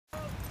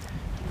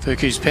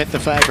Fuku's Pet the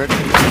favourite.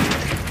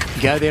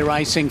 Go there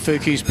racing,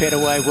 Fuku's Pet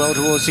away well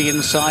towards the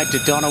inside,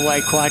 Dodon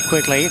away quite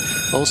quickly.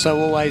 Also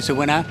always a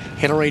winner.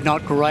 Hillary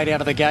not great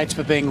out of the gates,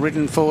 but being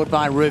ridden forward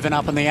by Reuven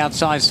up on the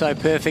outside, So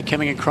Perfect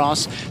coming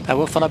across. They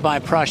were followed by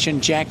Prussian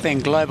Jack, then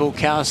Global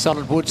Car,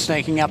 Solid Wood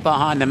sneaking up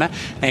behind them.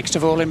 Next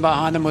of all in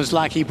behind them was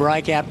Lucky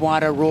Break, out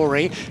wider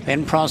Rory,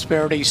 then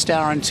Prosperity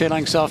Star and 2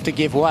 lengths off to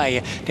give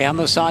way. Down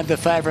the side the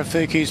favourite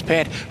Fuku's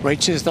Pet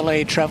reaches the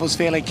lead, travels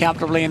fairly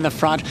comfortably in the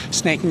front,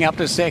 sneaking up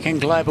to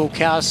second Global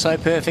Car, So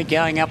Perfect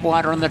going up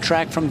wider on the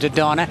track from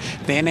Dodon.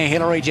 Then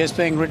Hillary just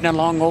being ridden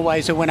along,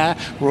 always a winner.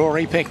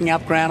 Rory picking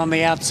up ground on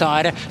the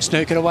outside.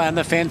 Snookered away on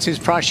the fence is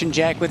Prussian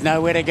Jack with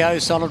nowhere to go.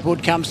 Solid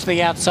Wood comes to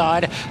the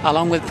outside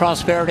along with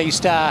Prosperity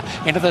Star.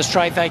 Into the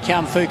straight they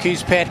come.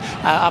 Fuku's Pet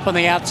up on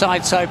the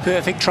outside. So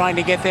Perfect trying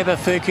to get there, but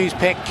Fuku's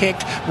Pet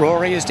kicked.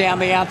 Rory is down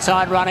the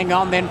outside running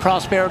on. Then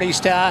Prosperity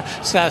Star,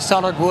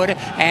 Solid Wood,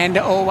 and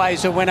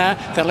always a winner.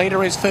 The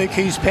leader is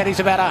Fuku's Pet. He's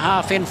about a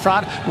half in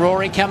front.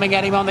 Rory coming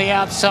at him on the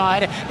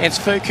outside. It's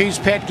Fuku's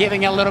Pet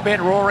giving a little bit.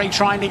 Rory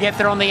trying to get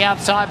there on the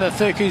outside, but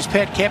Fuku's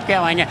Pet kept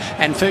going,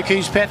 and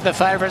Fuku's Pet, the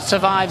favourite,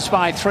 survives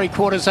by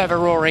 3/4 over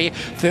Rory.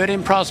 Third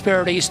in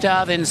Prosperity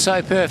Star, then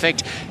So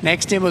Perfect.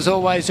 Next in was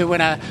always a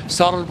winner.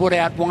 Solid Wood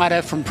out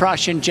wider from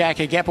Prussian Jack,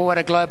 a gap away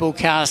to Global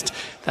Cast.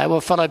 They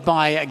were followed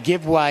by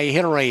Giveaway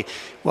Hillary,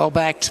 well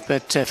backed,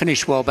 but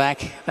finished well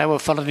back. They were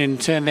followed in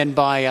turn then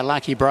by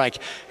Lucky Break,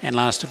 and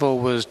last of all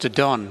was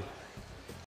Dodon.